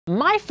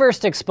My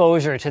first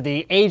exposure to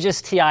the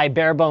Aegis Ti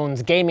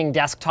Barebones gaming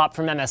desktop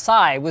from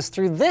MSI was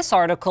through this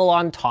article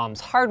on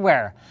Tom's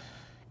Hardware.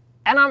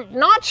 And I'm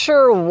not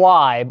sure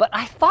why, but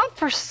I thought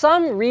for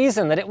some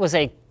reason that it was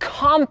a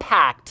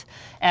compact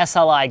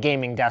SLI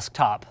gaming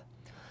desktop.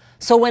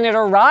 So when it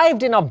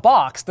arrived in a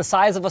box the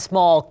size of a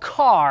small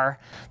car,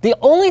 the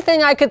only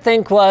thing I could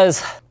think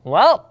was,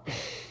 well,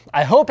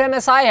 I hope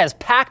MSI has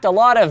packed a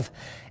lot of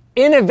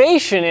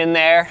innovation in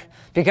there,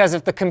 because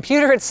if the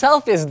computer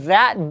itself is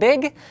that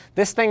big,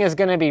 this thing is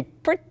going to be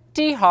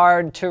pretty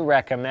hard to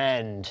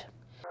recommend.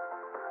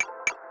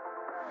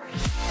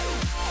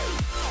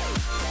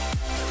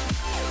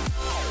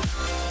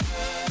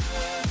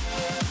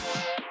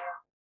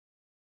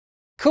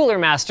 Cooler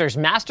Master's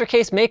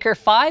Mastercase Maker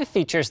 5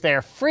 features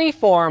their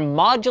free-form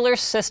modular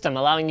system,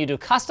 allowing you to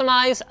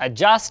customize,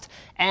 adjust,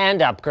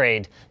 and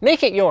upgrade.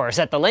 Make it yours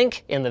at the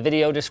link in the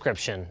video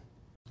description.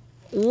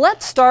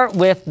 Let's start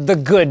with the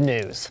good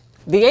news.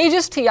 The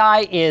Aegis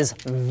Ti is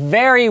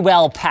very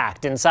well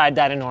packed inside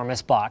that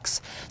enormous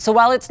box. So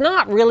while it's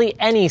not really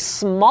any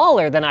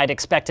smaller than I'd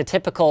expect a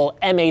typical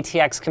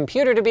MATX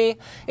computer to be,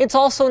 it's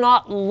also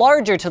not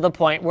larger to the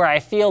point where I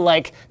feel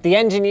like the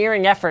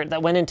engineering effort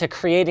that went into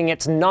creating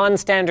its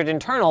non-standard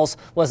internals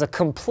was a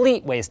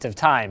complete waste of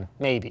time.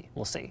 Maybe,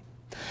 we'll see.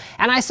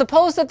 And I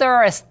suppose that there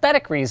are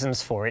aesthetic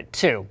reasons for it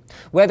too.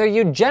 Whether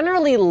you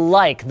generally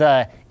like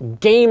the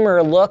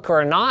gamer look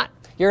or not,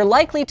 you're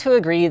likely to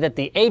agree that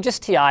the Aegis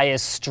Ti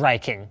is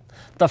striking.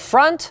 The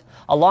front,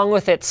 along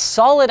with its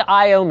solid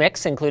I/O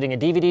mix, including a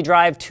DVD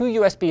drive, two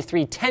USB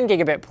 3 10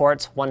 gigabit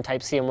ports, one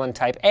Type-C and one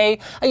Type-A,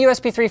 a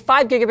USB 3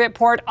 5 gigabit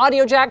port,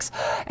 audio jacks,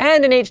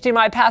 and an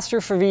HDMI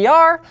pass-through for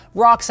VR,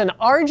 rocks an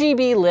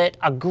RGB-lit,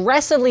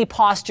 aggressively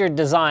postured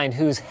design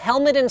whose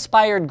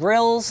helmet-inspired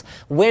grills,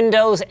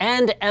 windows,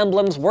 and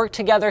emblems work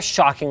together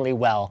shockingly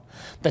well.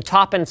 The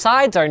top and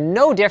sides are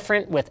no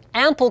different, with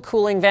ample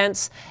cooling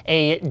vents,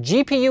 a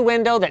GPU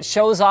window that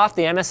shows off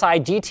the MSI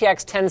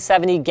GTX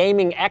 1070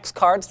 Gaming X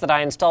cards that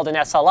I installed in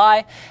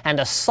SLI, and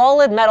a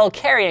solid metal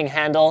carrying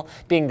handle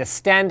being the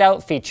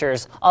standout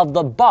features of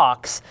the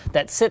box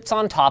that sits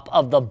on top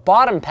of the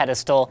bottom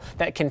pedestal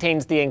that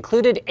contains the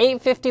included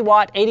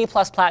 850-watt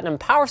 80+ platinum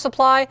power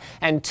supply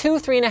and two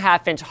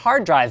 3.5-inch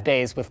hard drive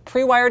bays with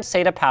pre-wired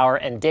SATA power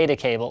and data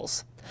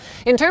cables.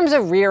 In terms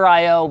of rear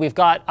I/O, we've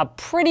got a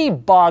pretty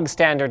bog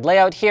standard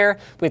layout here,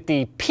 with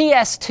the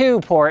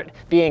PS2 port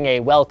being a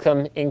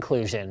welcome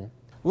inclusion.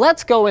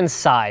 Let's go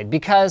inside,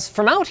 because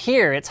from out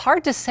here, it's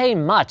hard to say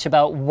much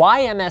about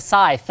why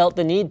MSI felt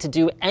the need to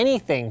do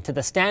anything to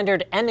the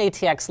standard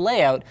MATX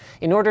layout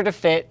in order to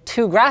fit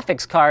two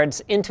graphics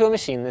cards into a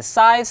machine this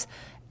size,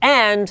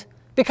 and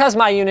because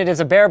my unit is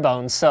a bare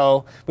bones,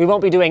 so we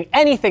won't be doing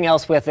anything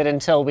else with it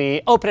until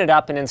we open it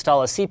up and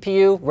install a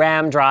CPU,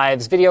 RAM,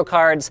 drives, video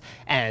cards,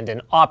 and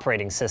an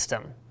operating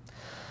system.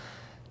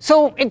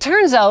 So it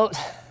turns out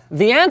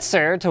the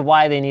answer to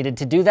why they needed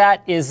to do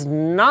that is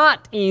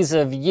not ease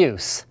of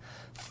use.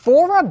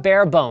 For a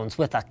bare bones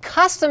with a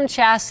custom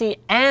chassis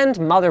and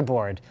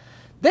motherboard,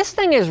 this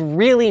thing is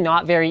really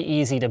not very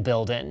easy to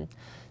build in.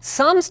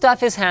 Some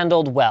stuff is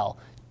handled well.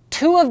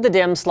 Two of the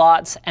DIMM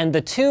slots and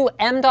the two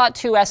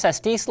M.2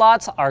 SSD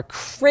slots are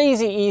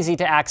crazy easy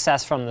to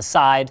access from the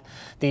side.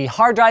 The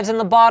hard drives in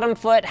the bottom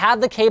foot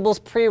have the cables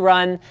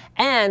pre-run,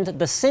 and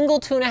the single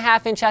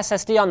 2.5-inch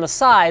SSD on the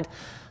side,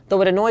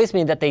 though it annoys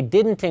me that they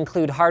didn't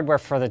include hardware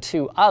for the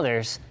two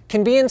others,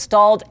 can be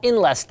installed in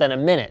less than a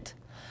minute.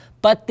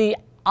 But the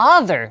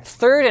other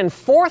third and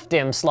fourth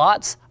DIMM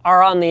slots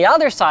are on the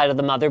other side of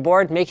the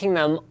motherboard, making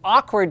them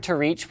awkward to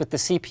reach with the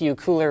CPU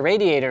cooler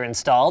radiator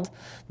installed,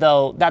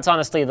 though that's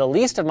honestly the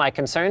least of my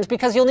concerns,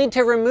 because you'll need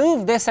to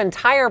remove this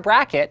entire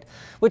bracket,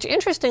 which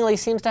interestingly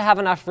seems to have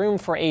enough room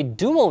for a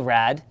dual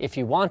rad, if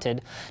you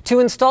wanted, to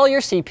install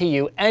your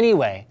CPU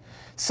anyway.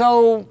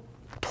 So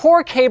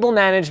poor cable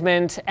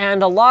management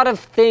and a lot of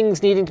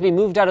things needing to be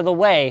moved out of the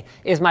way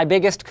is my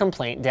biggest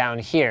complaint down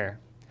here.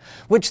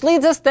 Which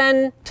leads us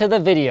then to the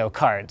video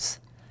cards.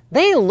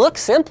 They look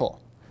simple.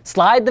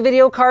 Slide the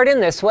video card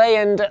in this way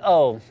and,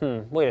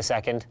 wait a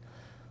second.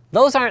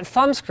 Those aren't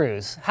thumb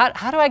screws.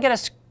 How do I get a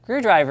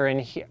screwdriver in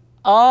here?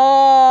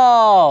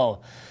 Oh!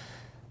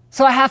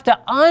 So I have to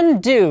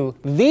undo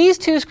these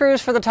two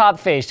screws for the top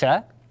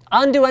fascia,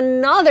 undo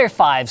another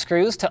 5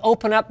 screws to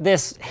open up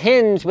this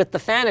hinge with the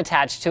fan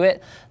attached to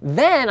it.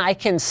 Then I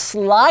can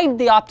slide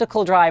the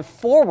optical drive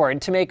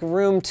forward to make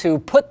room to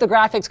put the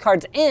graphics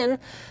cards in,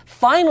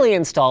 finally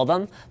install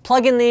them,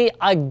 plug in the,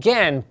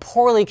 again,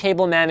 poorly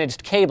cable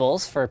managed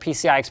cables for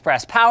PCI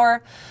Express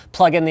power,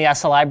 plug in the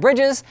SLI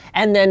bridges,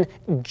 and then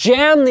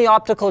jam the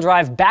optical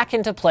drive back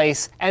into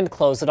place and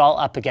close it all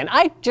up again.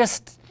 I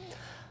just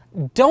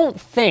don't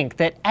think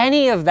that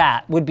any of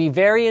that would be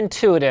very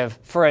intuitive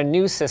for a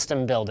new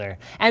system builder.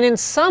 And in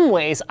some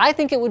ways, I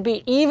think it would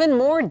be even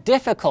more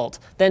difficult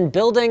than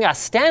building a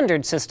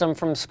standard system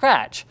from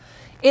scratch.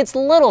 It's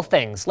little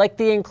things like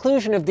the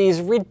inclusion of these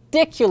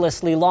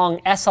ridiculously long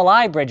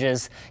SLI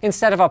bridges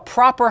instead of a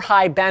proper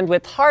high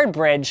bandwidth hard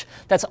bridge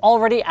that's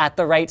already at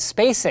the right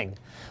spacing.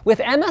 With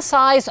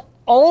MSI's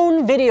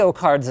own video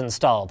cards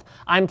installed,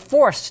 I'm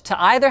forced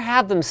to either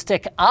have them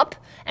stick up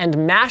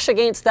and mash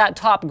against that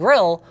top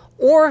grill,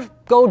 or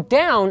go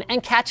down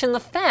and catch in the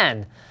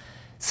fan.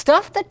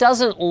 Stuff that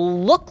doesn't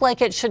look like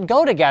it should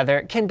go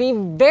together can be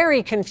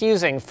very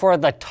confusing for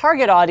the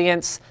target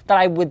audience that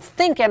I would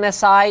think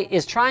MSI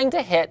is trying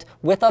to hit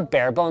with a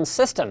barebones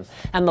system.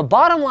 And the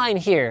bottom line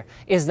here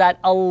is that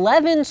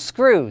 11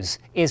 screws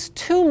is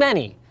too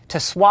many to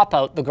swap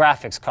out the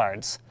graphics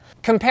cards.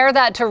 Compare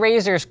that to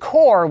Razer's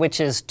Core, which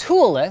is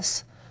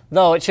toolless,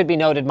 though it should be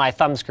noted my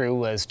thumb screw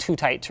was too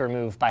tight to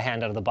remove by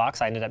hand out of the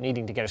box. I ended up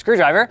needing to get a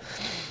screwdriver.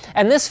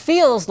 And this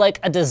feels like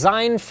a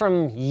design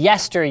from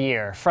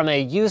yesteryear, from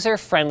a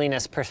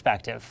user-friendliness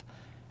perspective.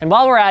 And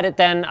while we're at it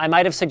then, I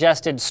might have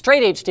suggested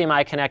straight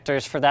HDMI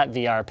connectors for that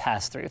VR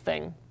pass-through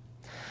thing.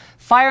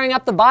 Firing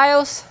up the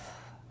BIOS,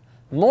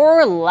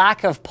 more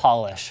lack of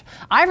polish.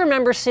 I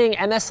remember seeing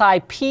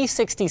MSI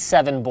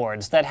P67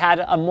 boards that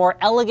had a more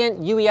elegant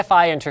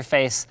UEFI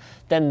interface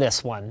than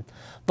this one.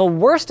 The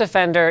worst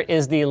offender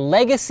is the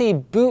legacy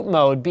boot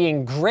mode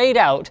being grayed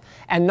out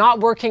and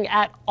not working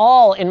at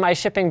all in my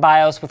shipping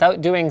BIOS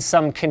without doing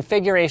some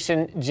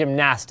configuration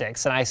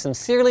gymnastics, and I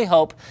sincerely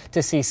hope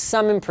to see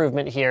some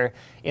improvement here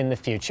in the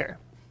future.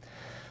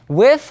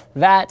 With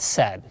that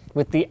said,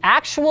 with the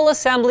actual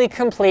assembly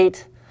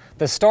complete,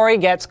 the story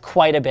gets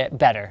quite a bit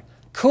better.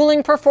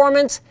 Cooling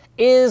performance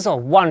is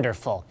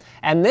wonderful,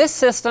 and this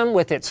system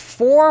with its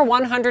 4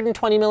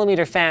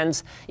 120mm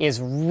fans is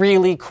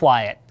really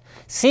quiet.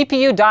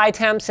 CPU die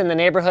temps in the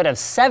neighborhood of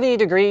 70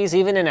 degrees,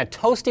 even in a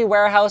toasty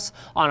warehouse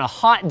on a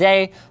hot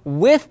day,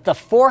 with the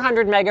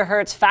 400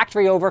 MHz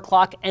factory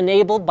overclock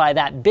enabled by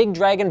that big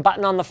dragon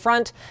button on the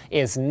front,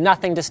 is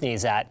nothing to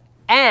sneeze at.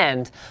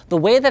 And the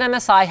way that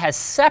MSI has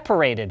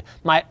separated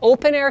my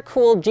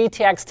open-air-cooled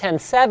GTX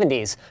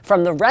 1070s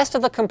from the rest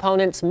of the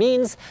components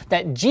means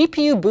that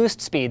GPU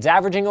boost speeds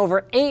averaging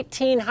over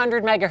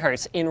 1800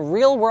 MHz in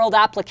real-world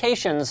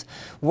applications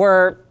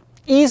were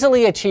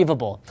easily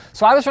achievable.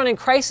 So I was running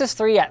Crysis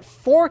 3 at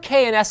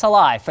 4K in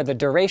SLI for the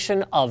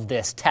duration of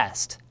this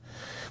test.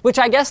 Which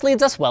I guess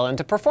leads us well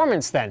into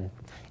performance then.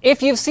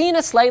 If you've seen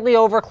a slightly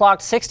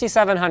overclocked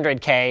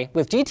 6700K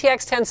with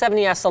GTX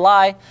 1070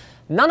 SLI,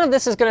 none of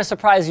this is going to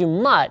surprise you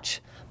much,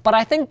 but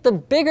I think the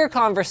bigger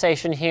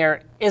conversation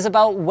here is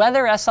about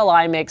whether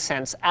SLI makes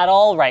sense at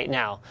all right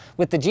now,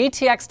 with the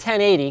GTX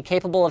 1080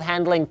 capable of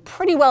handling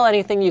pretty well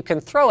anything you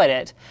can throw at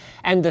it,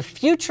 and the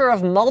future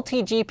of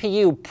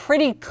multi-GPU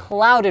pretty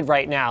clouded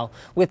right now,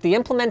 with the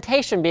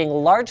implementation being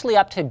largely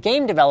up to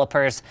game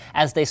developers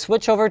as they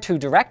switch over to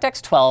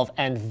DirectX 12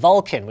 and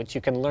Vulkan, which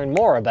you can learn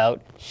more about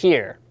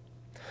here.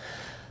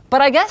 But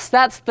I guess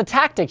that's the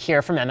tactic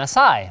here from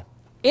MSI.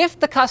 If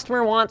the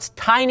customer wants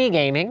tiny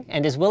gaming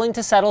and is willing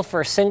to settle for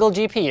a single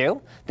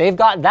GPU, they've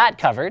got that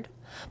covered.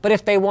 But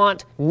if they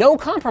want no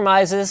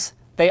compromises,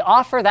 they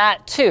offer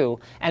that too,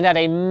 and at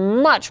a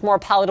much more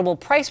palatable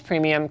price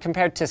premium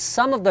compared to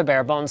some of the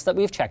barebones that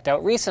we've checked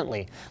out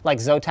recently, like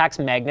Zotac's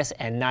Magnus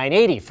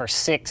N980 for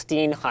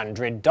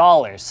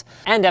 $1,600,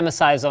 and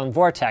MSI's own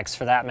Vortex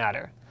for that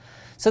matter.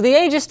 So the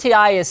Aegis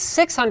Ti is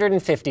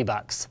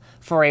 $650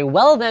 for a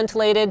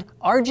well-ventilated,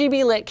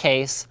 RGB lit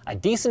case, a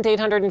decent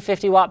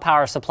 850-watt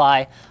power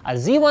supply, a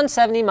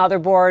Z170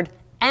 motherboard,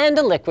 and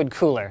a liquid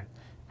cooler.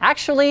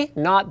 Actually,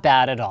 not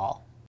bad at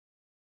all.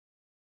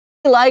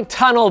 Like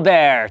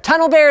TunnelBear.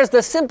 TunnelBear is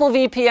the simple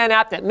VPN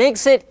app that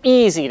makes it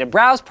easy to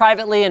browse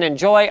privately and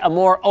enjoy a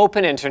more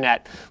open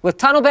internet. With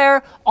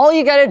TunnelBear, all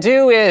you gotta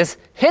do is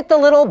hit the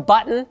little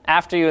button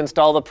after you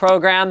install the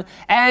program,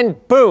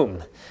 and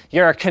boom!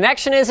 Your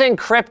connection is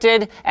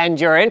encrypted, and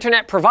your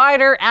internet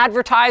provider,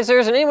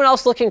 advertisers, and anyone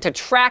else looking to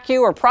track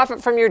you or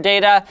profit from your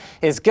data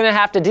is going to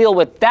have to deal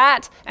with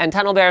that and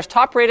TunnelBear's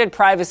top-rated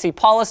privacy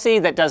policy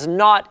that does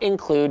not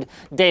include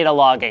data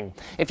logging.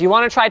 If you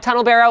want to try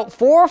TunnelBear out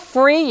for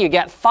free, you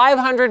get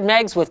 500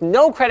 megs with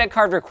no credit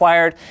card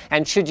required,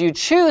 and should you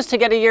choose to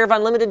get a year of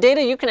unlimited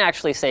data, you can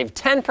actually save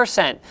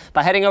 10%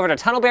 by heading over to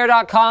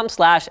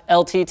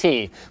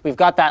tunnelbear.com/LTT. We've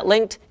got that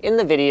linked in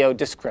the video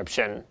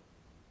description.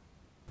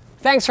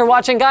 Thanks for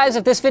watching, guys.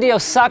 If this video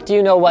sucked,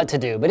 you know what to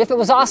do. But if it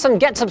was awesome,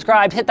 get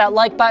subscribed, hit that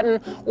like button,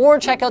 or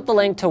check out the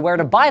link to where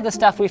to buy the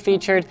stuff we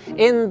featured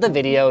in the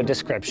video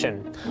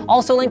description.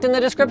 Also linked in the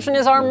description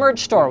is our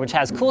merch store, which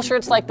has cool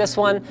shirts like this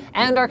one,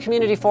 and our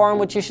community forum,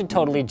 which you should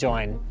totally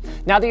join.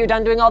 Now that you're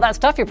done doing all that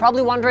stuff, you're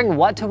probably wondering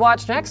what to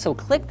watch next, so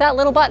click that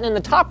little button in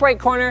the top right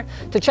corner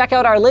to check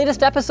out our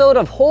latest episode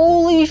of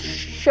Holy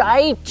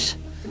Shite.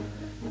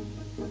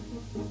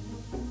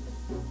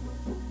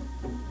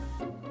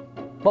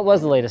 What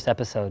was the latest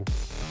episode?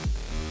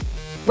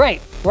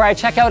 Right, where I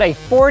check out a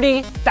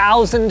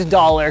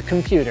 $40,000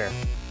 computer.